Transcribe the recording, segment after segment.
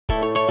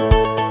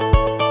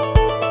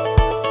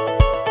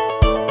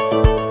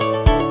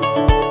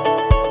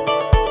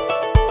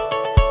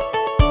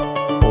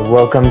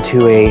Welcome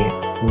to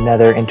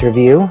another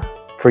interview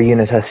for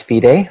Unitas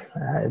Fide.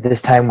 This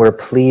time we're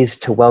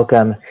pleased to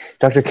welcome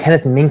Dr.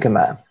 Kenneth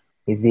Minkema.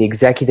 He's the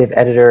executive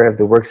editor of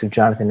the works of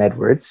Jonathan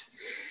Edwards,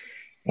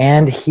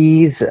 and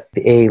he's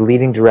a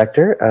leading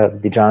director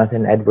of the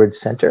Jonathan Edwards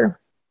Center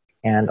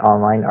and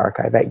online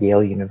archive at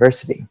Yale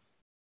University.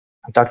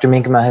 Dr.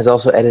 Minkema has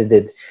also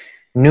edited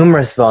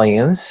numerous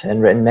volumes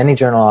and written many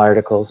journal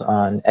articles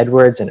on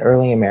Edwards and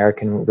early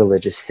American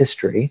religious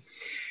history,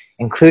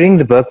 including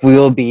the book we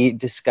will be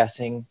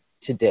discussing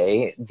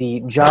today,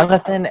 the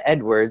Jonathan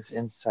Edwards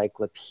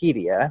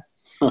Encyclopedia,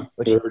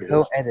 which he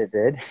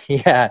co-edited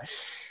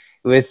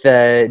with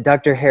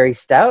Dr. Harry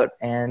Stout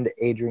and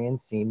Adrian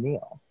C.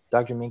 Neal.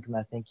 Dr.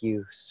 Minkema, thank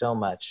you so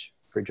much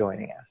for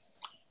joining us.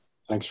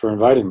 Thanks for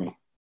inviting me.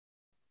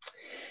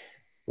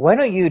 Why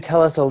don't you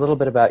tell us a little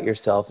bit about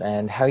yourself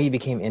and how you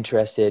became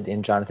interested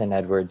in Jonathan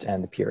Edwards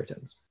and the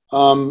Puritans?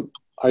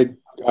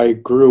 I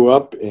grew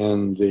up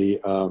in the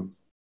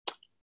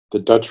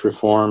Dutch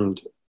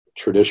Reformed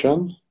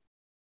tradition.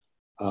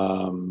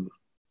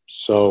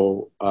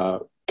 So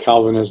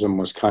Calvinism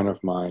was kind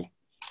of my,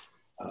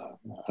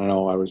 I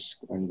was,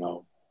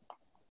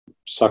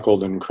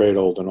 suckled and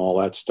cradled and all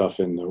that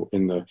stuff in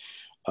the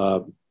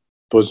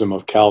bosom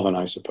of Calvin,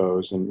 I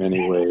suppose, in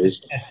many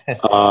ways.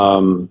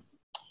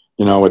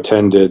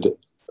 Attended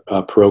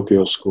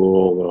parochial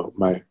school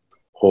my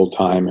whole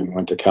time and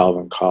went to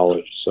Calvin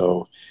College.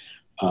 So,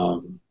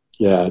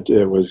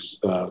 it was,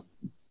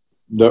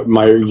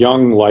 my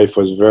young life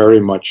was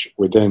very much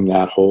within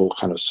that whole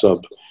kind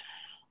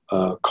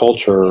of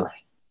culture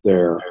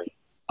there.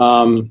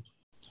 And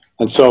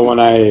so when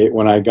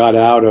I got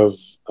out of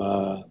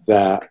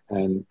that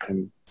and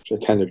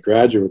attended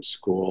graduate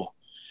school,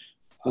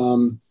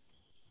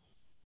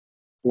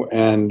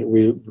 and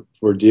we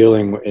were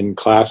dealing in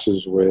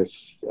classes with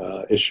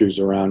issues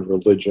around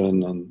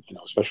religion and,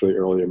 especially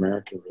early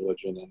American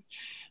religion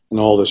and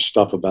all this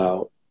stuff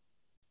about,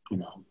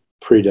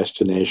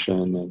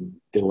 predestination and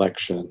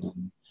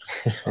election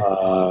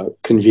and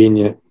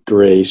convenient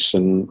grace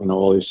and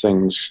all these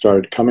things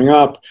started coming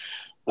up.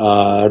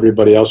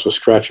 Everybody else was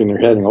scratching their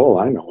head and,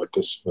 I know what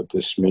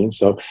this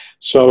means.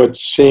 So it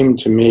seemed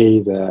to me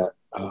that,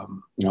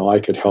 I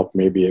could help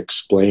maybe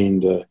explain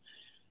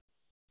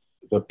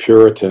the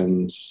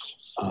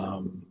Puritans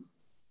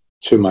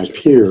to my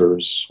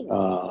peers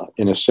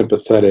in a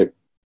sympathetic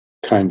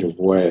kind of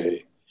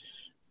way.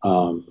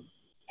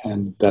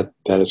 And that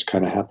has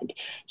kind of happened.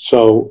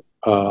 So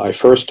I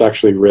first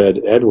actually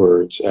read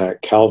Edwards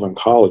at Calvin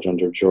College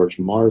under George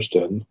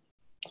Marsden.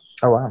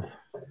 Oh, wow.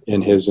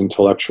 In his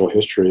Intellectual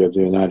History of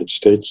the United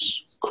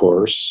States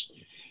course.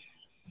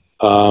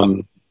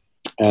 And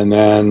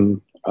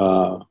then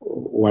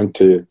went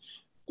to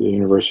the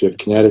University of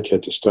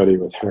Connecticut to study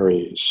with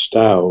Harry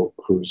Stout,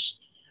 whose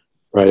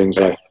writings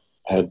I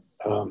had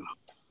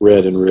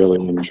read and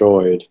really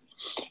enjoyed.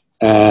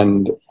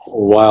 And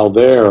while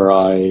there,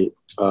 I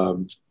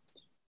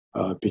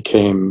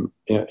became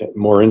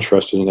more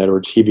interested in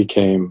Edwards. He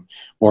became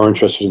more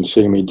interested in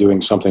seeing me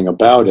doing something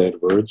about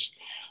Edwards,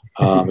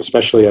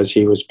 especially as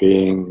he was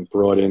being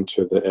brought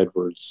into the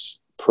Edwards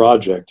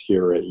project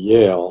here at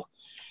Yale.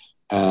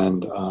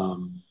 And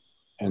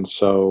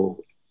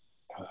so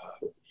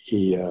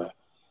he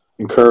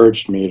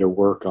encouraged me to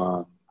work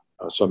on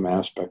some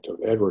aspect of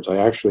Edwards. I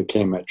actually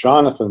came at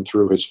Jonathan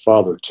through his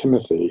father,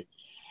 Timothy.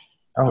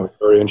 I was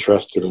very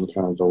interested in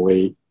kind of the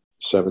late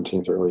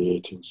 17th, early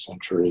 18th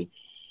century.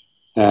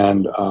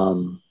 And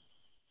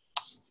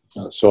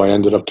so I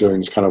ended up doing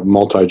this kind of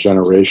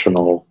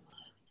multi-generational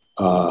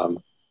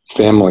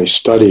family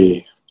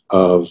study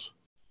of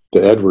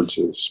the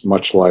Edwardses,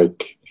 much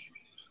like,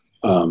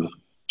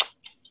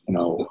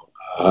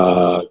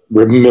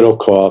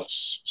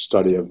 Middlecoff's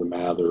study of the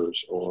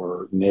Mathers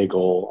or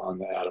Nagel on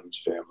the Adams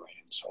family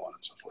and so on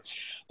and so forth.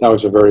 That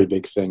was a very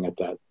big thing at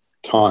that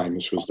time.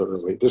 This was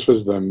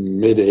the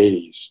mid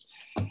 80s,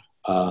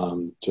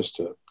 just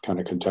to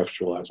kind of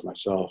contextualize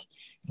myself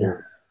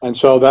here. And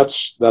so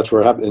that's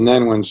where it happened. And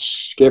then when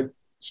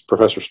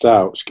Professor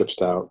Skip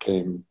Stout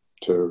came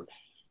to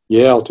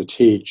Yale to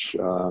teach,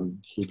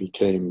 he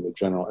became the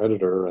general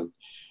editor and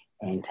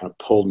kind of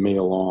pulled me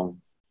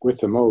along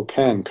with him. Oh,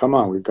 Ken, come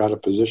on, we've got a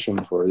position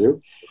for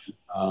you.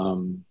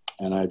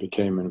 And I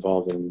became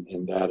involved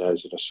in that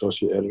as an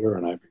associate editor,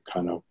 and I've been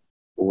kind of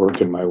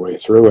working my way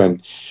through.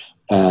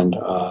 And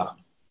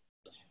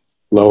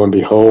lo and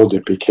behold,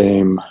 it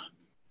became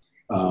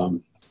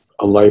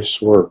a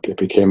life's work. It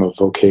became a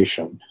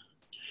vocation.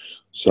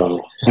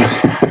 So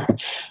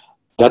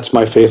that's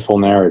my faithful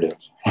narrative.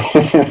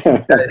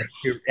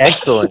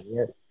 Excellent.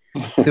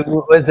 So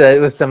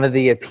was some of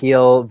the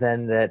appeal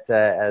then that,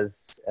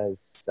 as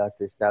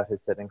Dr. Stout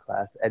has said in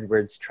class,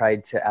 Edwards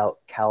tried to out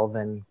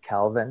Calvin?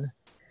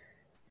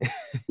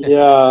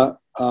 Yeah,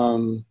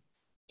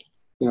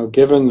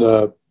 given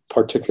the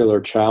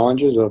particular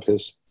challenges of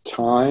his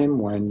time,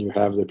 when you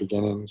have the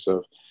beginnings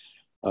of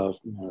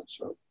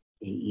sort of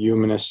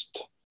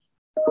humanist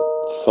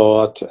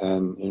thought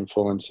and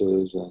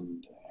influences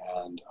and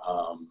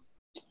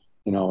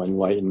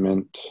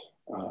Enlightenment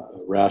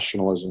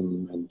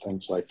rationalism and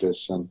things like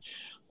this, and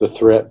the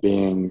threat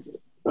being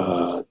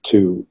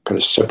to kind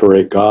of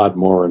separate God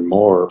more and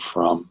more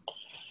from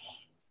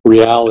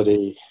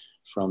reality,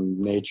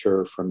 from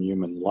nature, from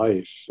human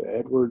life.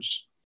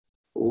 Edwards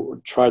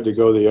tried to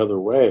go the other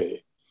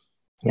way.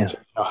 Yeah. And so,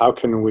 how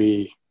can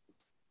we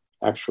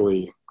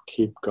actually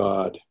keep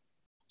God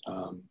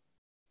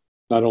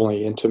not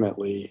only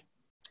intimately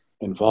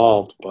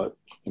involved, but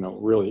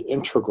really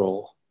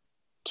integral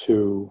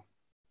to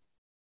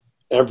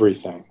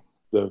everything,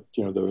 the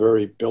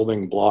very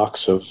building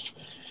blocks of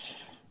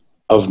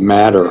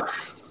matter,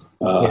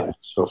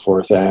 so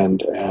forth,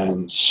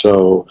 and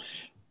so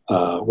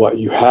what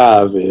you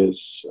have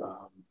is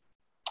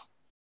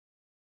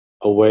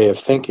a way of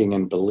thinking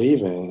and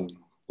believing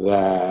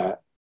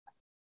that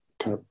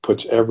kind of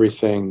puts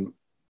everything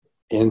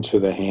into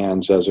the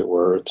hands, as it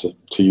were,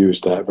 to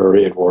use that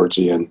very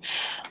Edwardsian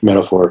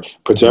metaphor,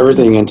 puts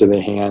everything into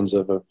the hands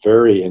of a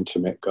very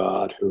intimate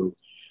God who,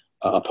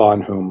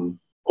 upon whom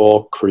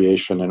all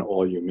creation and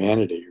all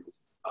humanity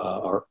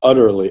are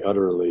utterly,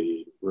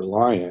 utterly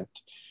reliant,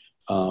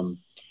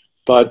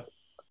 but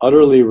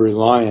utterly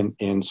reliant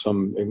in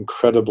some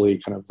incredibly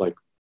kind of like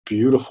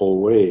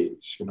beautiful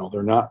ways.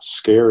 They're not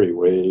scary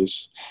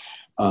ways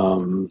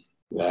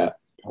that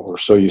we're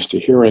so used to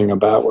hearing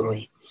about when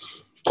we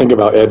think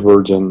about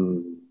Edwards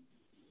and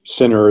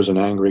sinners and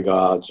angry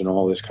gods and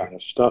all this kind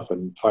of stuff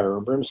and fire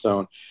and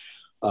brimstone.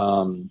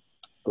 But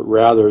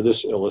rather,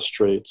 this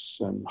illustrates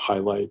and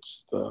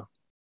highlights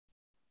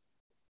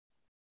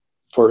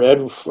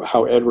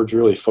how Edwards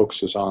really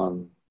focuses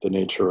on the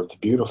nature of the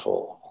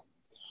beautiful,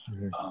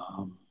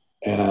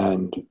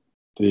 and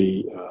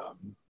the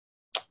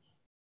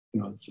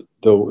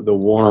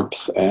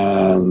warmth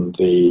and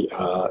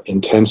the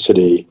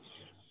intensity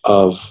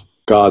of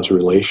God's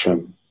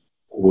relation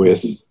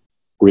with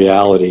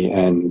reality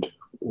and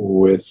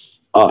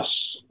with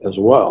us as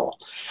well.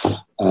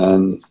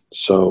 And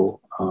so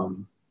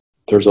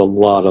there's a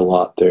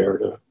lot there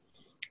to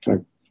kind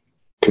of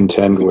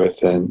contend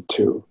with and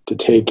to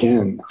take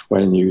in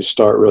when you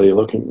start really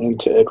looking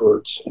into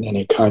Edwards in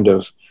any kind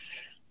of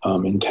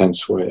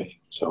intense way.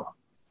 So,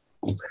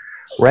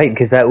 right,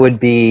 because that would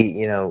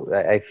be,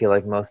 I feel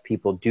like most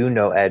people do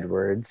know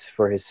Edwards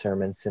for his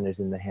sermon, Sinners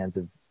in the Hands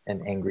of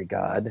an Angry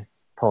God,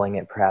 pulling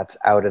it perhaps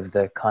out of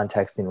the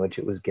context in which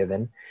it was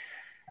given.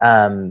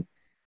 But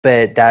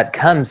that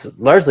comes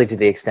largely to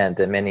the extent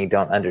that many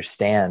don't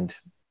understand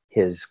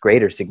his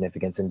greater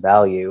significance and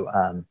value.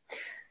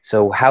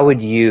 So how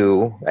would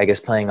you, I guess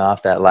playing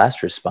off that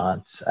last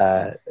response,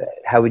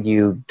 how would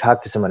you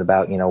talk to someone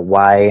about,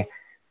 why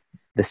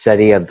the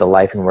study of the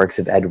life and works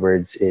of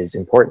Edwards is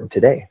important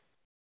today?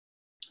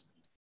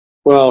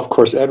 Well, of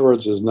course,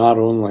 Edwards is not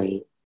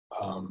only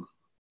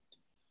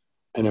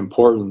an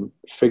important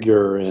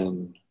figure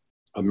in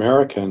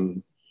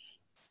American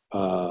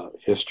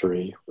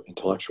history,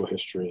 intellectual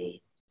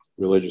history,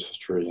 religious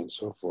history, and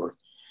so forth,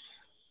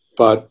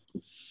 but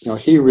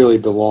he really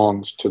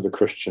belongs to the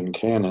Christian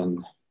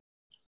canon.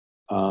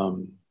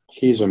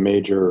 He's a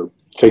major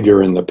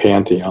figure in the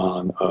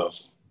pantheon of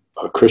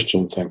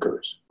Christian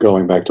thinkers,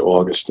 going back to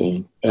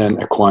Augustine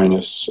and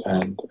Aquinas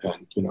and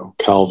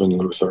Calvin,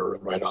 Luther,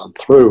 and right on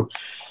through.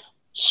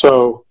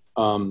 So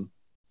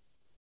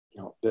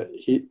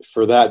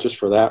for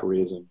that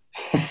reason,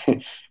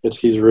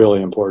 he's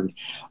really important.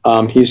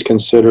 He's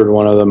considered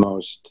one of the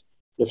most,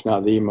 if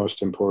not the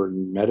most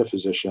important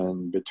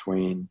metaphysician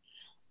between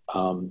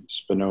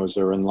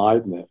Spinoza and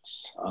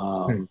Leibniz.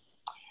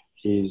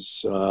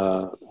 He's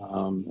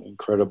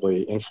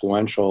incredibly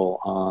influential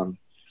on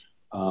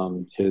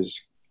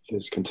his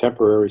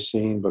contemporary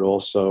scene, but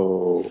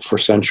also for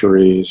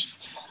centuries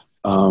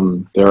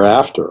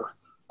thereafter.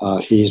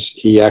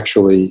 He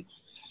actually,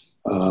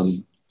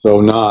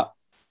 though not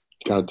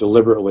kind of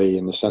deliberately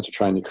in the sense of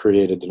trying to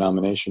create a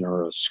denomination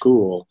or a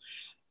school,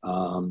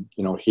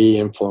 he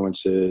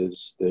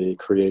influences the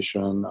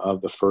creation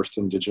of the first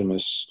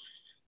indigenous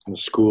kind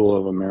of school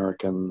of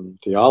American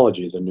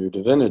theology, the New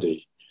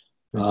Divinity.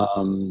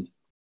 And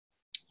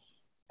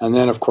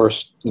then, of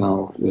course,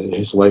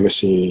 his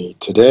legacy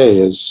today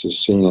is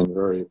seen in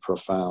very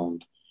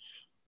profound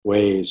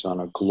ways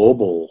on a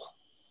global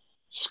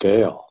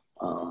scale.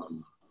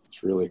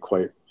 It's really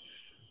quite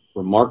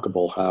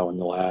remarkable how in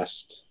the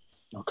last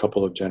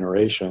couple of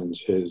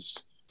generations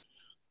his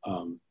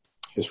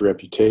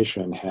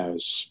reputation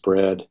has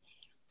spread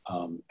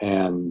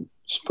and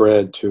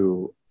spread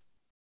to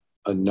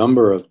a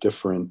number of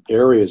different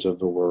areas of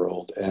the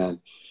world and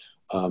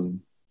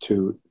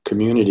to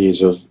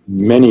communities of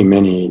many,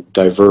 many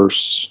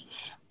diverse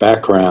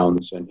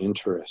backgrounds and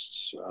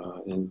interests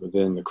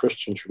within the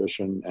Christian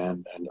tradition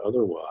and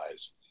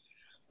otherwise,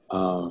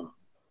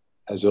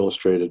 as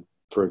illustrated,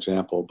 for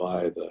example,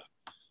 by the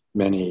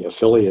many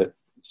affiliate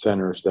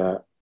centers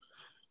that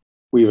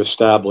we've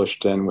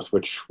established and with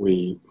which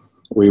we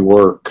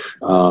work,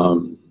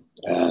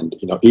 and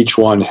each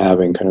one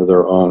having kind of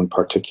their own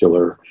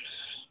particular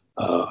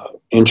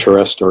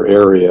interest or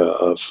area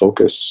of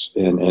focus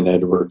in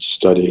Edwards'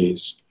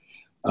 studies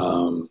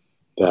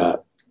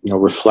that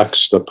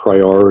reflects the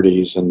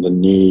priorities and the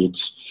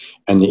needs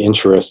and the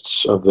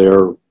interests of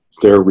their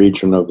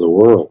region of the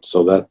world.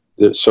 So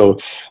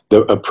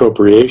the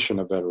appropriation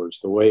of Edwards,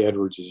 the way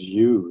Edwards is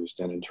used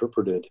and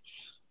interpreted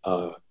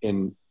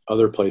in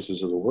other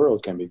places of the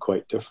world, can be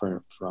quite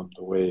different from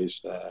the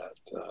ways that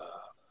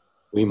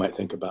we might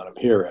think about him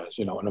here as,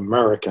 an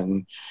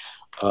American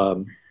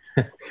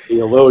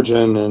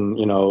theologian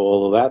and,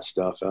 all of that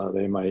stuff.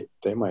 They might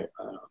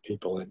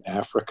people in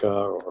Africa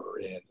or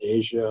in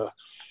Asia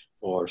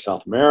or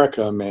South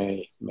America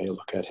may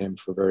look at him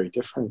for very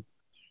different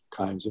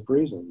kinds of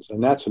reasons.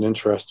 And that's an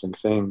interesting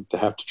thing to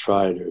have to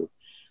try to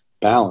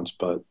balance.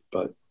 But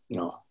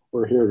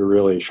we're here to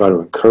really try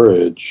to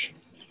encourage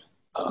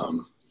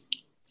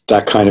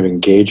that kind of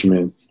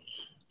engagement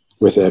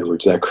with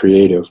Edwards, that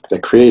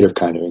creative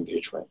kind of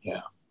engagement.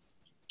 Yeah.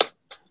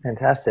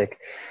 Fantastic.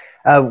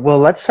 Well,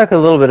 let's talk a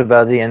little bit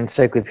about the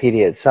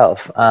encyclopedia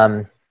itself.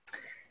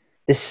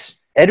 This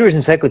Edwards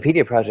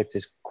Encyclopedia project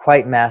is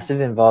quite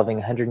massive, involving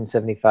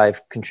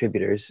 175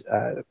 contributors.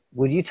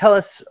 Would you tell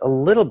us a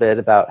little bit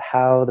about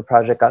how the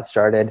project got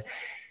started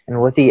and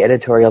what the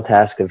editorial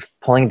task of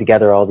pulling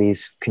together all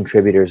these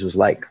contributors was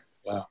like?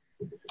 Yeah.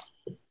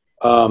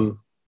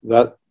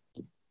 That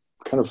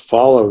kind of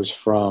follows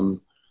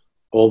from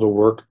all the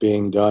work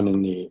being done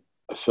in the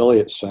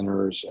affiliate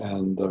centers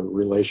and the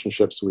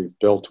relationships we've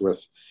built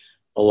with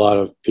a lot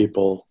of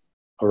people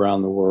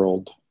around the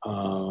world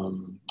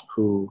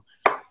who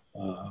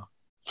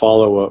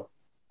follow what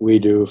we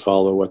do,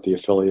 follow what the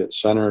affiliate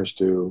centers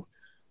do,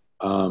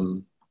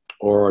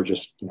 or are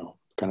just,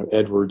 kind of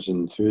Edwards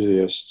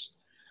enthusiasts.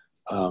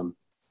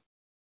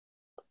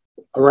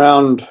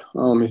 Around,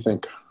 let me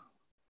think,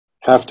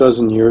 half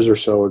dozen years or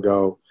so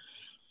ago,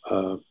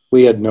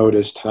 we had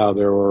noticed how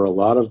there were a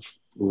lot of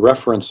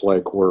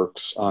reference-like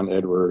works on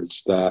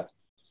Edwards that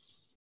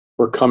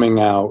were coming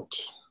out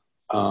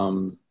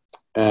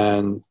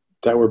and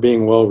that were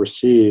being well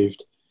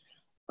received,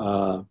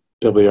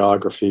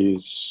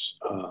 bibliographies,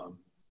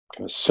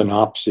 kind of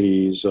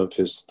synopses of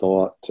his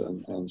thought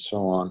and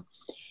so on.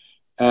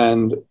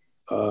 And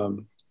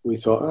we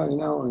thought,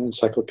 an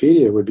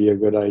encyclopedia would be a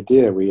good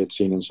idea. We had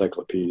seen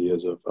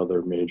encyclopedias of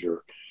other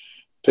major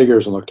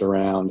figures and looked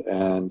around,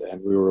 and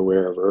we were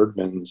aware of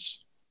Eerdmans'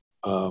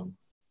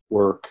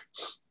 work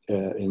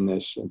in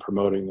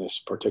promoting this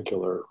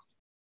particular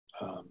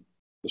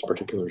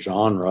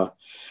genre.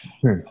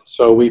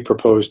 So we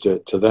proposed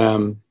it to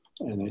them,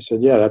 and they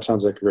said, yeah, that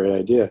sounds like a great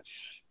idea.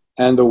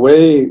 And the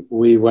way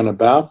we went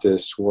about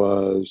this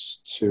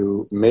was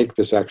to make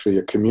this actually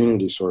a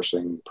community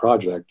sourcing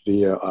project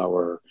via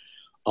our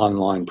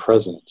online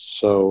presence.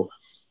 So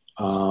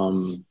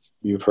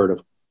you've heard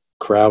of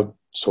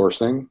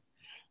crowdsourcing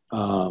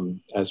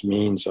as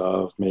means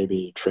of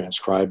maybe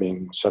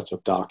transcribing sets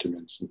of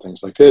documents and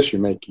things like this. You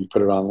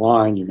put it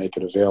online, you make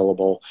it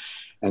available,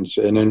 and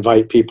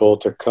invite people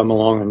to come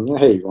along and,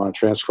 hey, you want to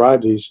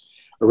transcribe these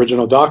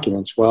original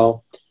documents?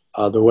 Well,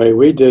 the way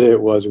we did it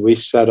was we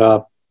set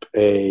up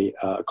a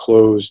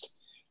closed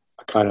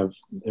kind of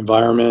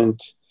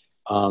environment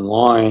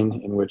online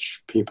in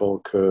which people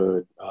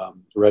could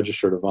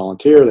register to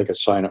volunteer. They could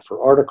sign up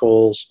for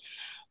articles.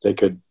 They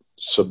could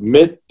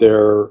submit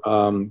their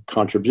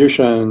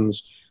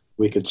contributions.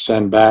 We could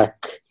send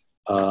back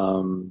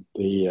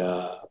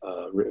the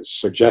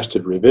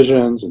suggested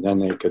revisions, and then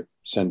they could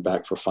send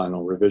back for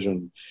final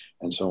revision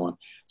and so on.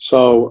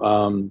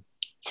 So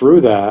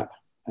through that,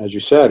 as you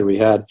said, we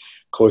had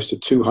close to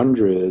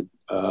 200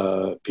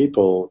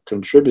 people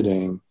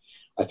contributing,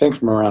 I think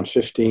from around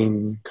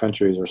 15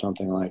 countries or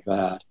something like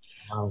that.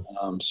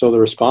 Wow. So the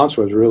response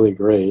was really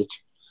great.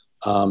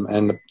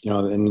 And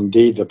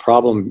indeed the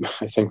problem,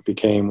 I think,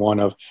 became one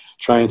of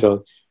trying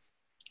to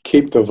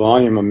keep the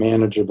volume a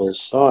manageable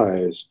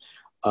size.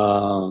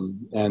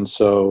 And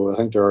so I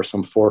think there are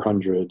some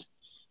 400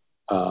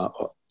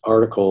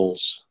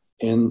 articles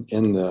in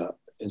the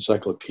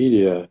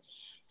encyclopedia,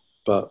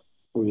 but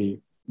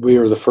we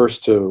were the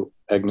first to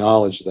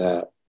acknowledge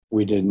that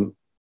you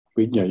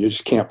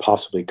just can't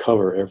possibly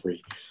cover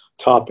every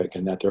topic,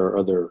 and that there are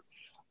other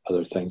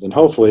things. And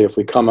hopefully if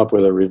we come up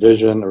with a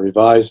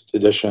revised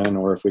edition,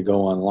 or if we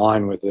go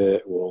online with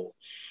it, we'll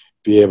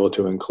be able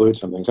to include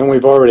some things. And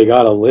we've already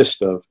got a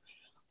list of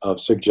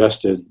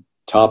suggested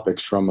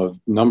topics from a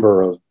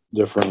number of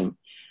different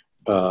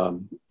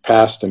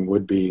past and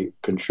would-be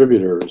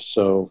contributors.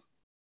 So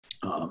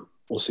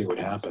we'll see what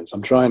happens.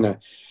 I'm trying to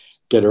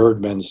get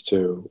Eerdmans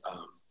to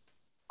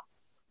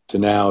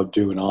now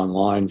do an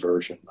online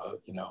version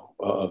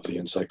of the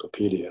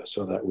encyclopedia,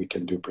 so that we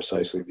can do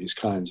precisely these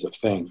kinds of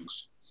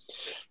things.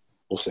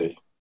 We'll see.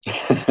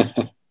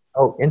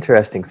 Oh,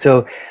 interesting.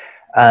 So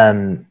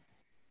in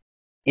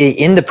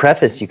the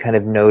preface, you kind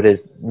of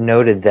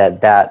noted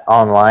that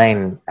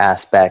online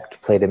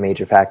aspect played a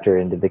major factor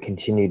into the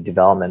continued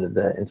development of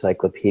the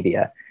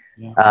encyclopedia.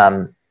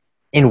 Yeah.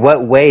 In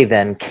what way,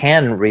 then,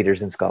 can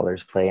readers and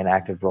scholars play an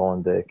active role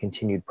in the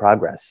continued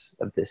progress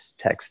of this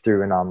text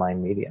through an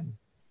online medium?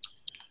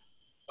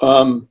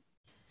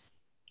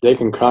 They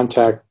can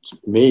contact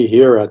me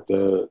here at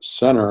the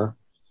center,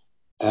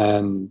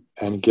 and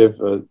give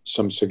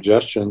some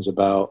suggestions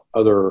about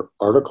other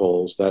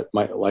articles that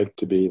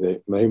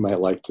they might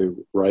like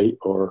to write,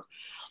 or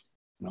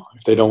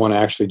if they don't want to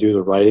actually do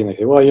the writing, they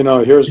say,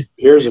 well,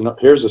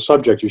 here's a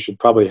subject you should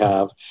probably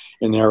have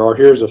in there, or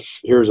here's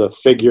a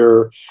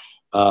figure,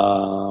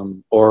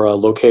 or a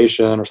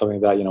location or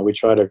something like that. We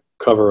try to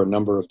cover a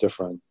number of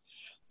different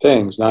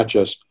things, not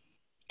just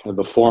kind of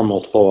the formal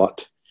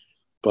thought,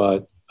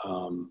 but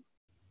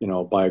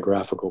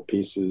biographical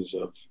pieces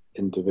of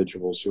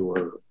individuals who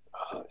were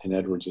in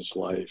Edwards's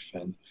life,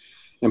 and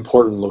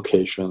important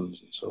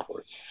locations and so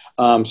forth.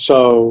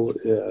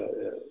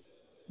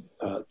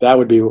 That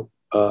would be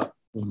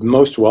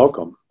most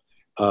welcome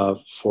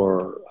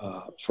for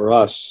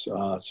us,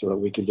 so that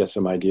we could get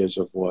some ideas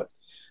of what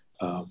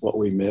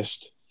we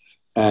missed,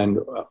 and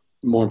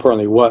more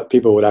importantly, what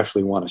people would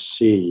actually want to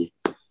see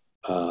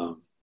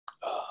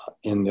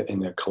in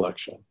the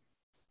collection.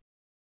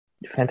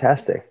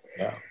 Fantastic.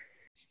 Yeah.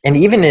 And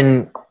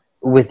even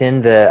within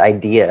the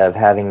idea of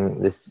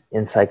having this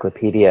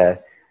encyclopedia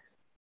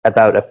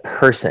about a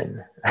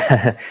person,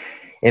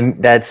 and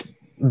that's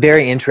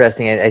very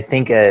interesting. I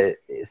think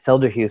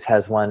Selderhuis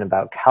has one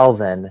about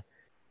Calvin,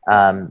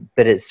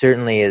 but it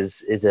certainly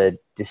is a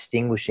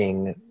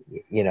distinguishing,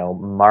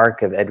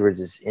 mark of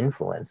Edwards's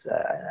influence.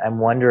 I'm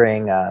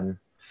wondering,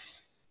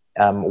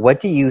 what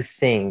do you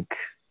think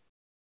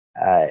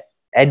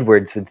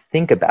Edwards would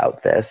think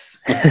about this?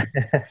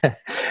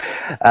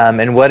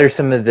 And what are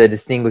some of the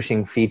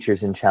distinguishing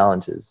features and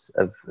challenges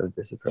of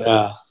this approach?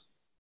 Yeah.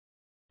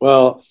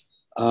 Well,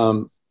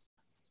 of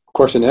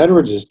course, in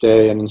Edwards's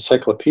day, an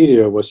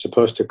encyclopedia was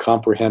supposed to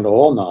comprehend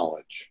all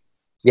knowledge.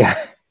 Yeah.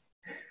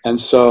 And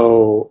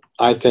so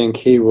I think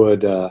he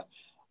would, the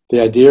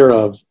idea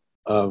of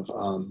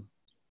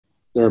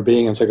there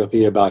being an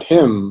encyclopedia about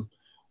him,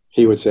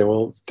 he would say,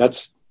 well,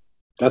 that's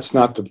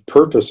not the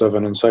purpose of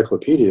an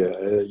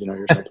encyclopedia.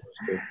 You're supposed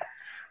to,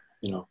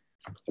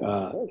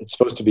 it's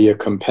supposed to be a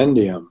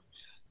compendium.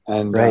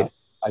 And right.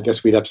 I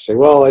guess we'd have to say,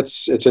 well,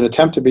 it's an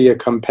attempt to be a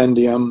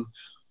compendium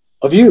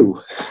of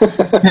you.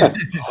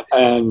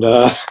 And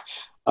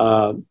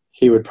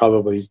he would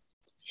probably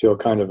feel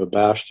kind of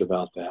abashed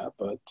about that,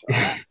 but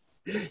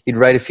he'd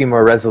write a few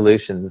more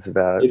resolutions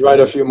about. He'd write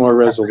a few more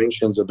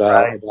resolutions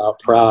about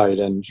pride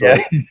and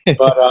joy. Yeah.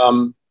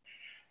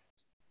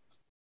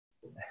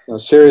 But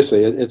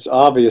seriously, it's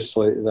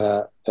obviously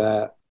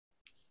that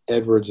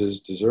Edwards is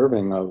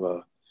deserving of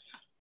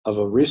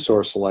a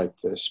resource like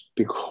this,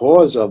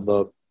 because of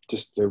the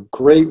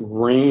great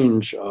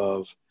range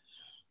of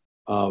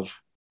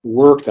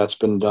work that's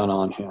been done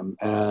on him.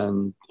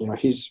 And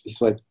he's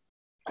like,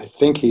 I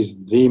think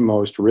he's the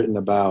most written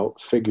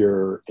about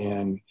figure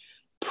in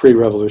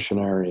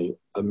pre-revolutionary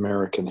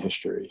American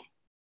history.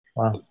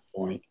 Wow. At this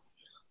point.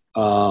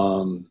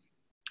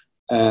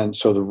 And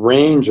so the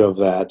range of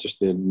that,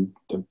 just the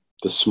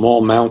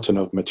small mountain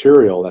of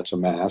material that's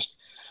amassed,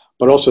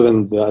 but also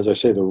then, as I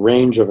say, the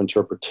range of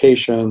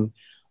interpretation,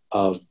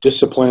 of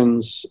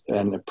disciplines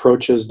and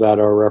approaches that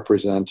are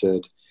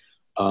represented,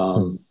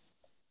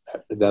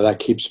 that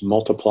keeps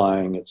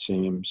multiplying, it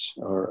seems,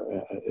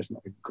 or if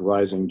not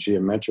rising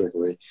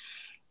geometrically.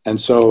 And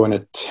so an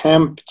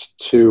attempt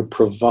to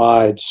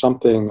provide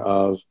something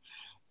of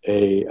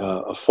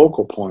a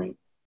focal point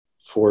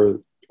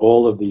for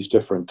all of these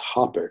different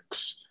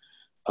topics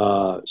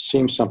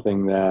seems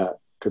something that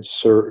could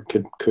serve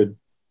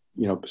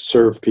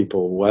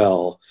people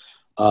well,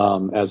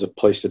 as a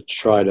place to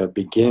try to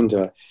begin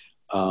to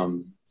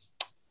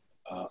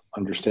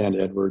understand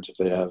Edwards. If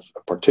they have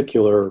a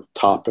particular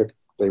topic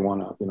they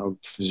want to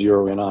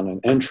zero in on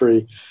an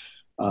entry,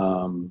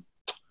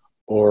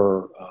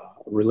 or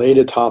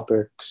related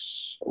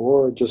topics,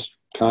 or just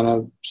kind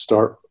of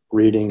start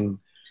reading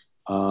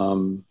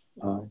kind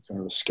of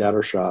a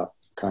scattershot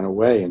kind of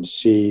way and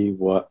see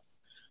what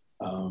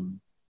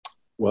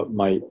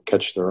might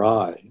catch their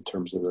eye in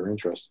terms of their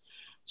interest.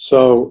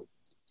 So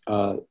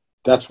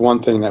that's one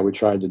thing that we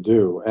tried to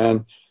do.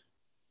 And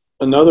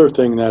another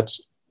thing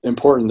that's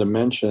important to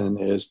mention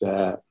is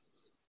that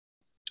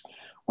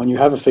when you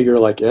have a figure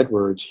like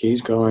Edwards,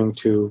 he's going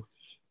to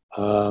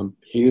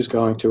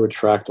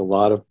attract a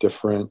lot of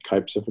different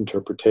types of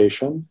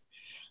interpretation.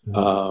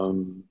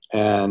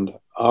 And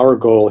our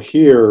goal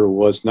here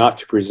was not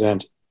to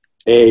present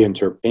an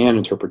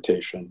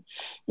interpretation.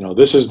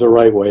 This is the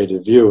right way to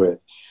view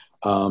it.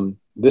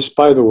 This,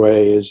 by the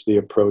way, is the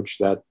approach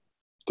that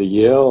the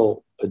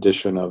Yale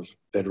edition of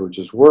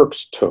Edwards's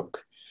works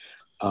took.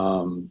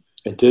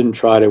 It didn't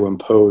try to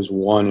impose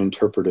one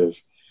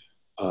interpretive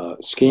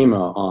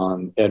schema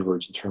on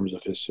Edwards in terms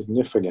of his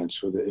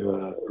significance.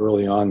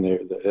 Early on,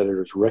 the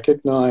editors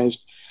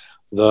recognized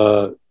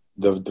the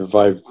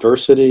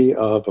diversity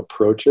of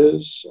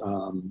approaches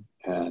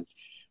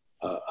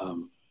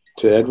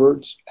to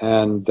Edwards,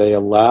 and they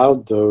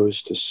allowed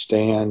those to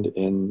stand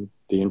in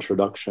the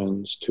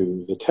introductions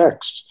to the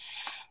texts.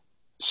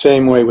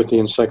 Same way with the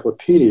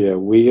encyclopedia,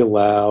 we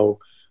allow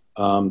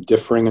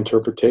differing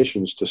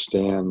interpretations to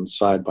stand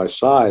side by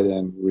side,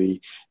 and we,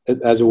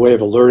 as a way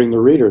of alerting the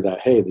reader that,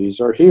 hey, these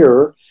are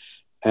here,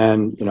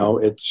 And, you know,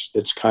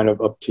 it's kind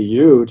of up to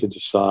you to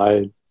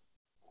decide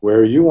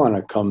where you want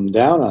to come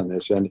down on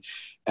this.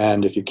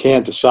 And if you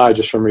can't decide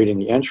just from reading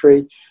the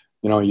entry,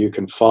 you know, you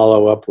can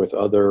follow up with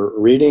other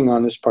reading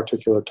on this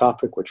particular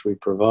topic, which we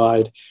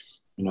provide,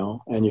 you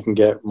know, and you can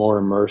get more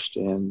immersed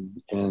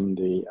in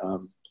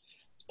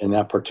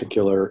that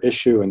particular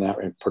issue and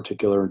that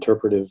particular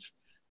interpretive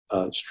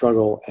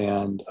struggle.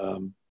 And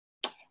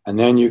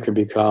then you can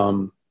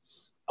become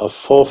a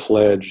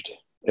full-fledged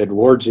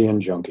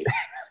Edwardsian junkie.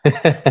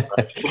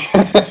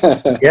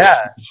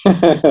 Yeah.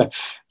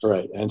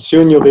 Right. And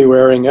soon you'll be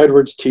wearing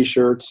Edwards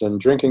t-shirts and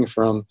drinking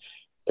from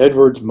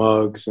Edwards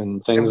mugs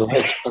and things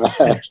like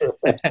that.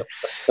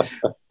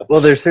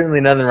 Well, there's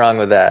certainly nothing wrong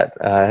with that.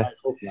 I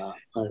hope not.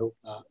 I hope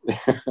not.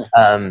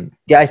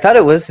 Yeah, I thought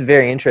it was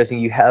very interesting.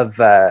 You have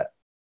the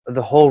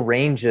whole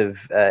range of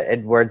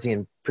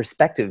Edwardsian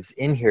perspectives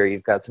in here.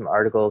 You've got some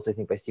articles, I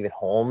think, by Stephen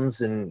Holmes,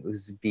 and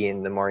who's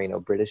being the more, you know,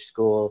 British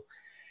school.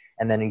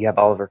 And then you have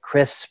Oliver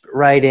Crisp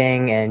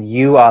writing, and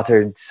you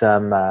authored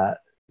some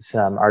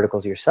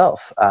articles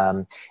yourself.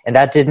 And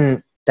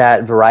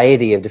that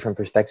variety of different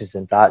perspectives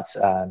and thoughts,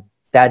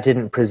 that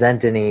didn't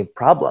present any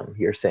problem,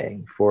 you're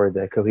saying, for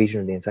the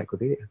cohesion of the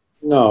encyclopedia.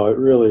 No, it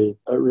really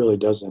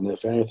doesn't.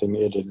 If anything,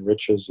 it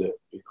enriches it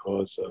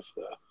because of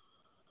the,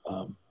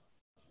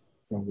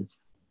 you know, we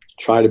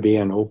try to be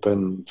an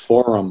open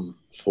forum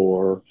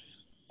for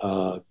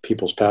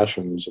people's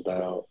passions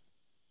about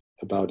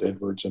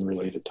Edwards and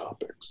related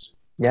topics.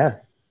 Yeah.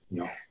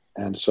 You know,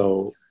 and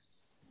so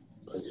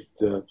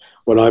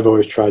what I've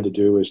always tried to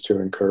do is to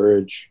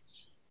encourage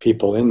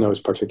people in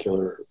those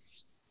particular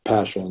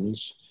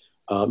passions,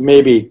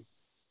 maybe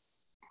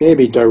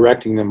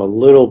directing them a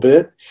little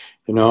bit,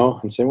 you know,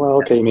 and saying, well,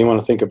 okay, you may want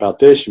to think about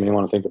this, you may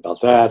want to think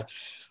about that.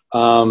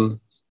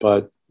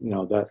 But, you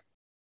know, that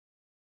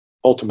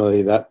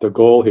ultimately the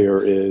goal here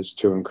is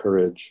to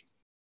encourage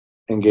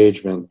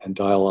engagement and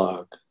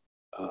dialogue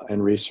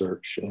and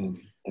research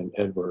in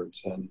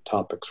Edwards and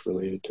topics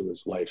related to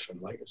his life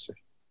and legacy.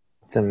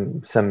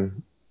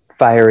 Some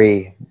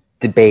fiery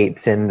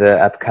debates in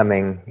the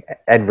upcoming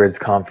Edwards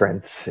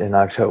conference in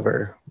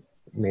October,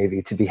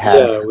 maybe to be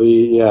had.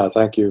 Yeah,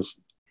 thank you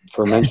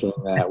for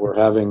mentioning that. We're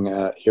having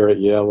here at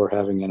Yale, we're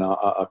having in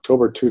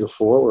October 2 to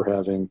 4, we're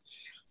having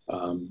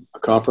a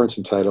conference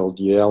entitled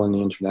Yale and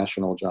the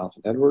International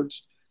Jonathan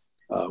Edwards.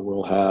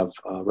 We'll have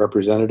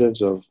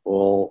representatives of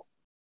all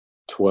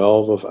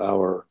 12 of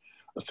our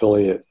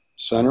affiliate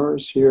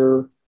centers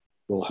here.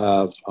 We'll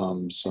have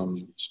some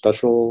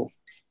special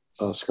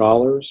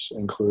scholars,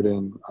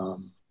 including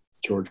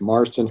George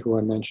Marsden, who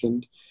I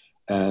mentioned,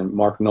 and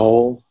Mark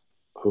Knoll,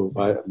 who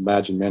I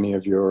imagine many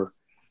of your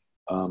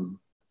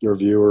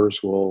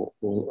viewers will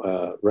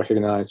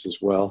recognize as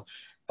well,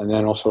 and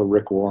then also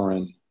Rick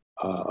Warren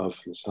of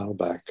the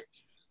Saddleback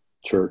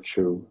Church,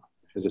 who,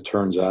 as it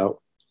turns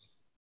out,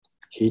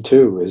 he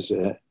too is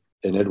an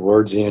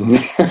Edwardsian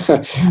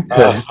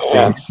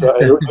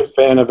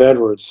fan of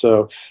Edwards.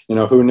 So, you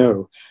know, who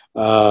knew?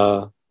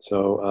 So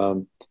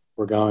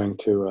we're going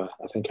to,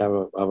 I think, have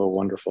a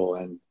wonderful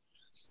and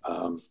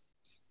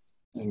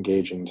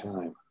engaging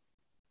time.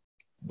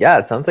 Yeah,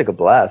 it sounds like a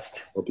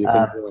blast. Hope you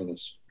can join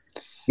us.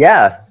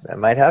 Yeah, I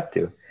might have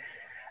to.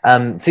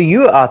 So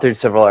you authored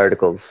several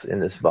articles in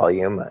this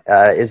volume.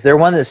 Is there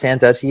one that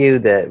stands out to you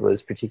that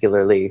was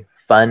particularly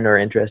fun or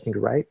interesting to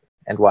write,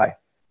 and why?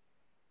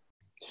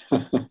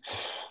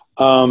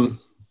 I'm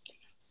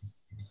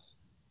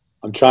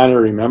trying to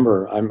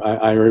remember.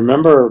 I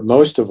remember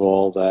most of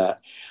all that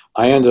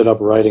I ended up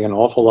writing an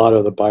awful lot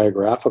of the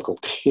biographical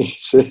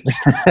pieces.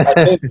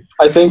 I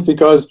think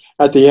because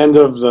at the end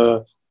of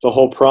the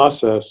whole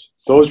process,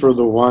 those were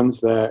the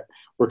ones that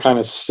were kind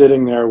of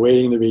sitting there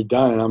waiting to be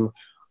done. And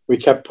we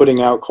kept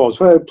putting out calls,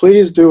 hey,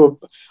 please do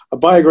a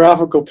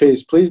biographical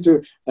piece, please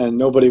do. And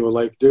nobody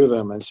would do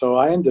them. And so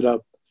I ended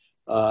up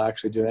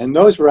actually doing, and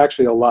those were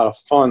actually a lot of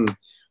fun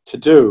to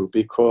do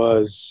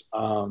because,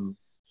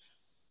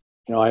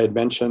 I had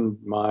mentioned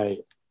my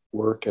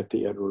work at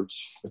the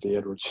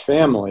Edwards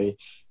family.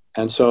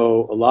 And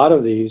so a lot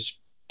of these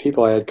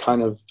people I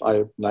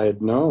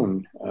had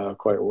known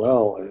quite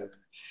well.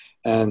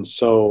 And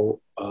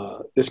so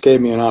this gave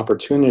me an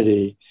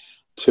opportunity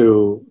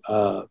to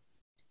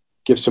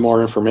give some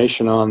more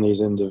information on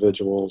these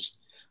individuals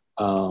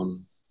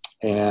and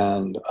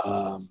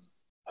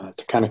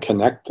to kind of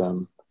connect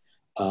them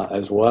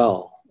as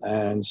well.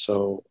 And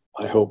so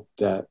I hope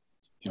that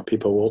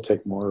people will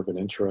take more of an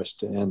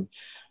interest in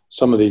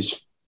some of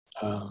these.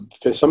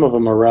 Some of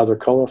them are rather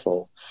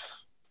colorful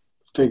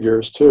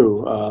figures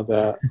too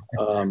that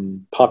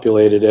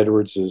populated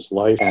Edwards's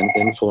life and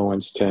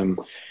influenced him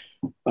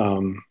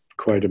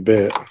quite a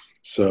bit.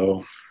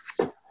 So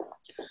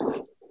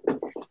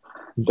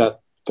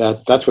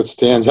that's what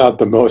stands out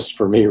the most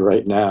for me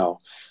right now.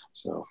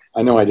 So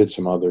I know I did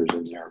some others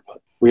in there,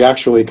 but we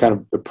actually kind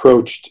of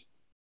approached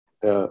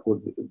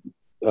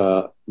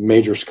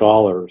major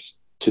scholars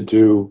to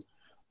do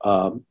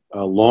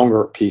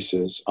longer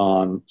pieces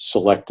on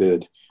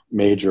selected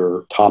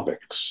major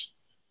topics.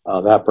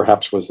 that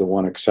perhaps was the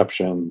one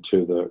exception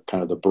to the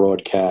kind of the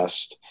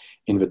broadcast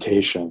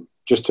invitation,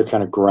 just to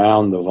kind of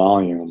ground the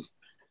volume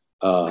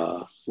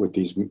with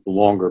these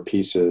longer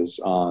pieces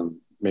on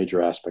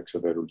major aspects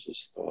of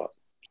Edwards' thought.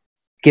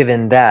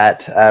 Given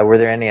that, were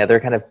there any other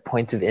kind of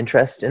points of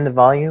interest in the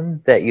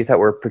volume that you thought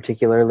were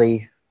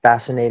particularly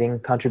fascinating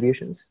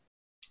contributions?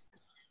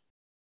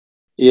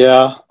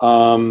 Yeah,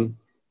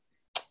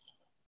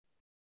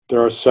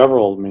 there are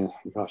several. I mean,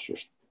 gosh,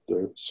 there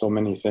are so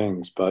many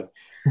things, but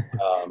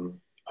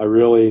I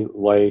really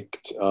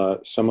liked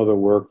some of the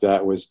work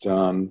that was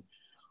done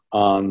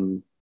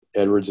on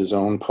Edwards'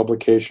 own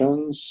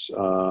publications.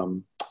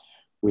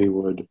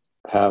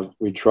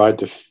 We tried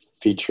to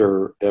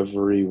feature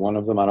every one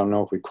of them. I don't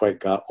know if we quite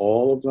got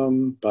all of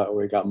them, but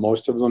we got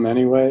most of them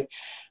anyway.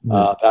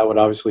 That would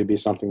obviously be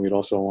something we'd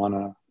also want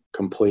to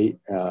complete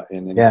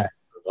in an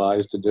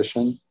revised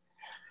edition.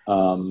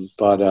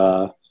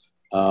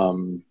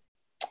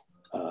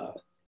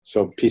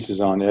 So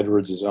pieces on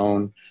Edwards'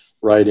 own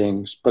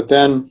writings, but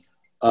then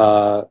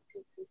I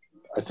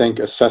think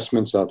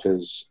assessments of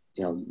his,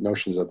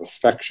 notions of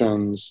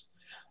affections.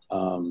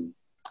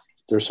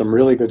 There's some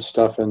really good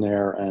stuff in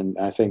there, and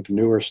I think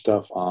newer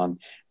stuff on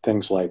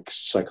things like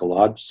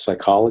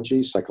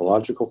psychology,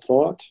 psychological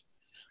thought,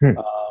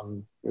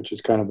 which is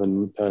kind of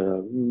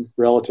a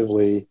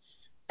relatively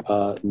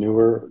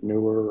newer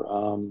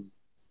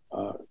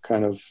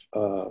kind of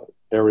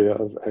area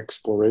of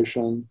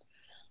exploration.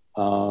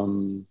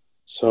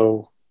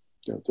 So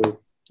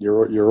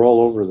you're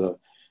all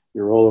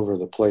over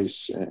the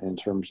place in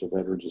terms of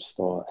Edwards'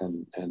 thought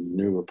and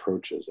new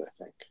approaches, I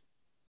think.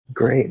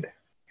 Great.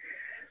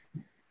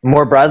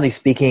 More broadly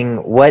speaking,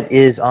 what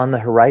is on the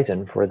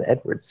horizon for the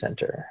Edwards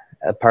Center,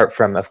 apart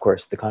from, of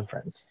course, the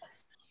conference?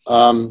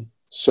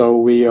 So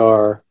we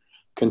are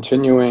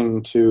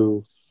continuing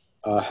to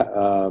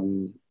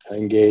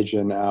engage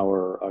in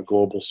our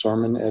global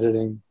sermon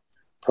editing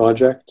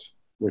project,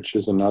 which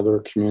is another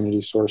community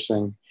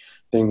sourcing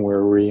thing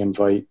where we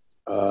invite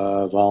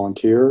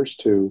volunteers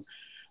to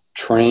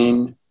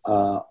train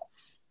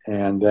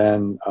and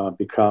then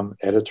become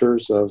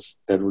editors of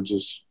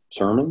Edwards'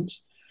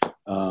 sermons.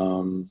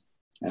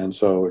 And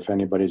so if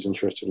anybody's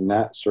interested in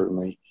that,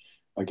 certainly,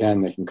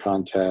 again, they can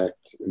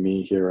contact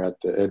me here at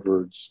the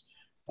Edwards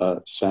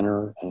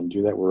Center and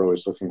do that. We're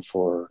always looking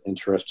for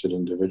interested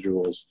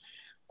individuals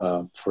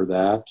for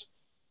that.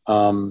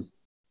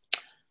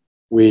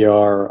 We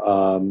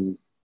are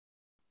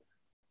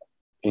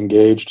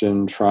engaged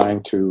in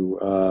trying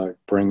to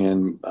bring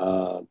in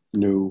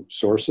new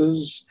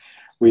sources.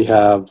 We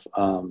have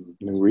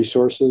new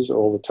resources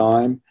all the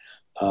time.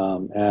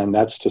 And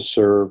that's to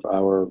serve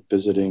our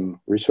visiting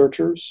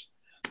researchers.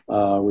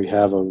 We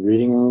have a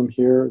reading room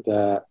here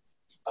that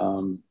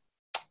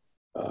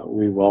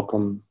we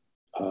welcome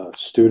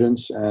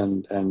students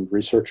and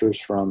researchers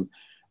from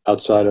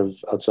outside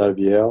of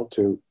Yale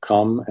to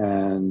come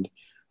and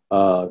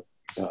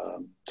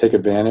take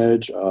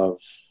advantage of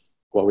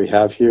what we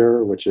have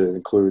here, which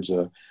includes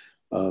a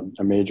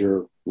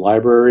major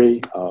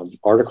library,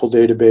 article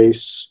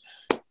database,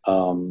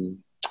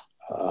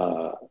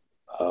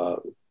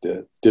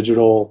 the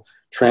digital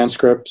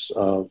transcripts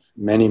of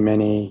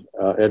many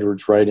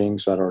Edwards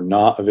writings that are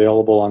not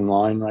available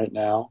online right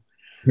now,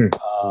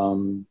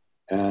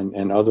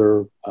 and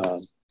other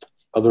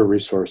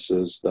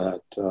resources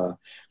that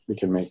we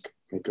can make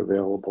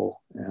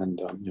available. And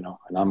and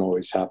I'm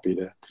always happy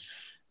to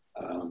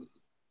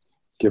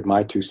give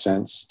my 2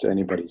 cents to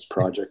anybody's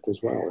project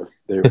as well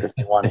if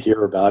they want to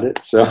hear about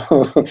it. So,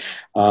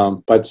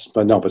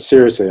 but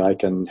seriously, I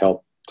can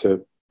help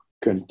to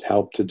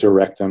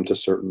direct them to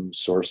certain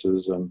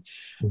sources and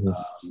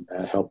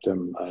help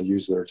them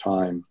use their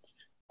time,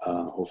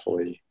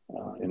 hopefully,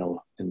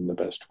 in the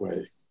best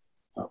way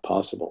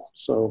possible.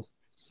 So,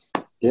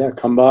 yeah,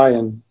 come by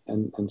and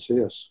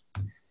see us.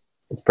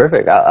 It's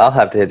perfect. I'll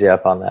have to hit you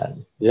up on that.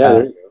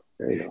 Yeah,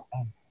 there you go.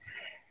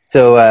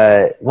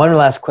 So one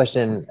last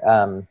question.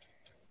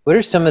 What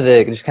are some of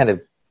the, just kind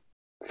of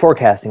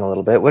forecasting a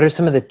little bit, what are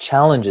some of the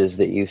challenges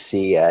that you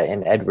see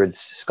in Edwards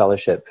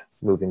scholarship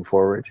moving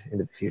forward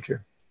into the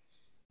future?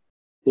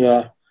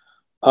 Yeah.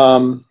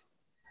 Well,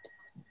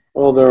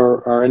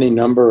 there are any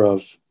number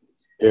of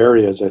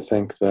areas, I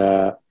think,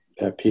 that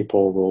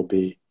people will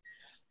be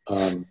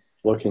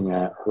looking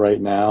at.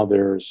 Right now,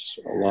 there's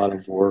a lot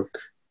of work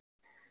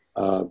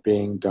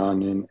being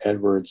done in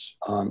Edwards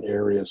on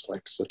areas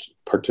like such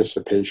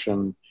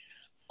participation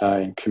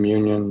in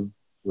communion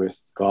with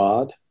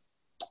God,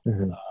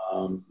 and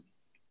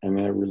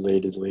then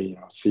relatedly,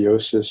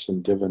 theosis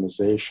and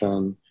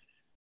divinization,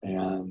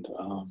 and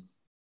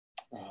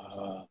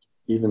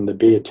even the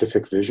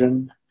beatific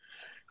vision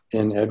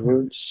in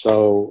Edwards.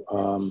 So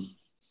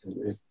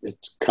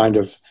it's kind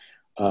of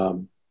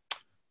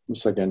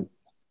it's like an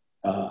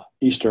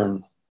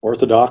Eastern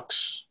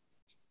Orthodox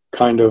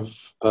kind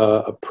of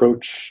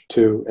approach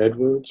to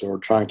Edwards, or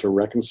trying to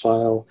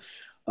reconcile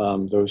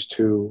those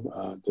two,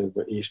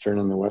 the Eastern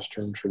and the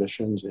Western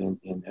traditions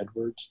in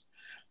Edwards.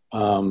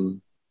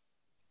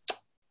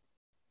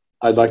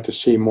 I'd like to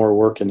see more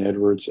work in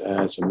Edwards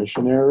as a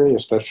missionary,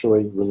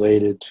 especially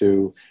related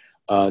to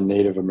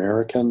Native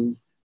American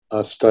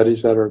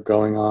studies that are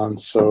going on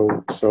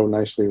so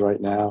nicely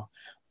right now.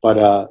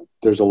 But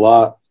there's a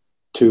lot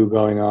too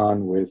going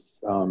on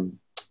with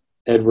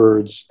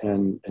Edwards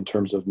and in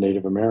terms of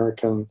Native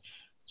American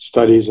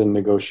studies and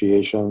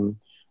negotiation,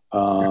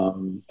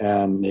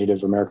 and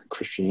Native American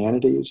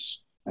Christianities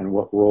and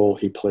what role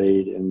he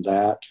played in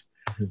that.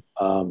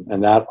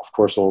 And that, of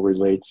course, all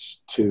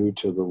relates to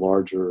the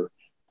larger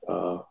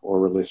or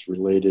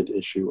related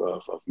issue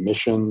of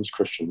missions,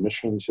 Christian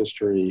missions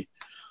history.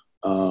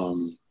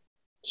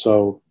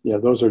 So, yeah,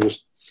 those are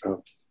just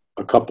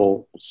a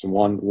couple,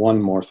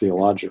 one more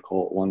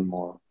theological, one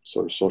more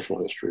sort of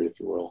social history, if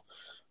you will,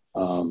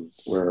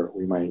 where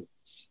we might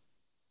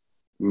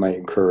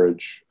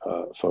encourage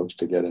folks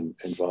to get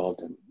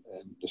involved in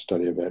the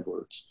study of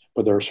Edwards.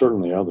 But there are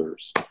certainly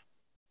others.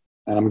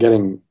 And I'm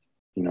getting,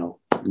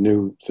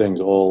 new things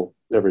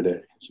every day,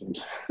 it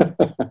seems.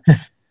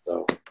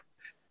 So,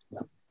 yeah.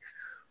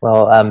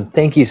 Well,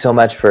 thank you so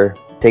much for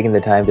taking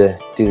the time to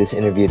do this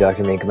interview,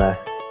 Dr. Minkema.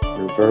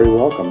 You're very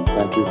welcome.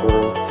 Thank you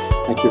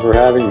for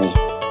having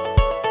me.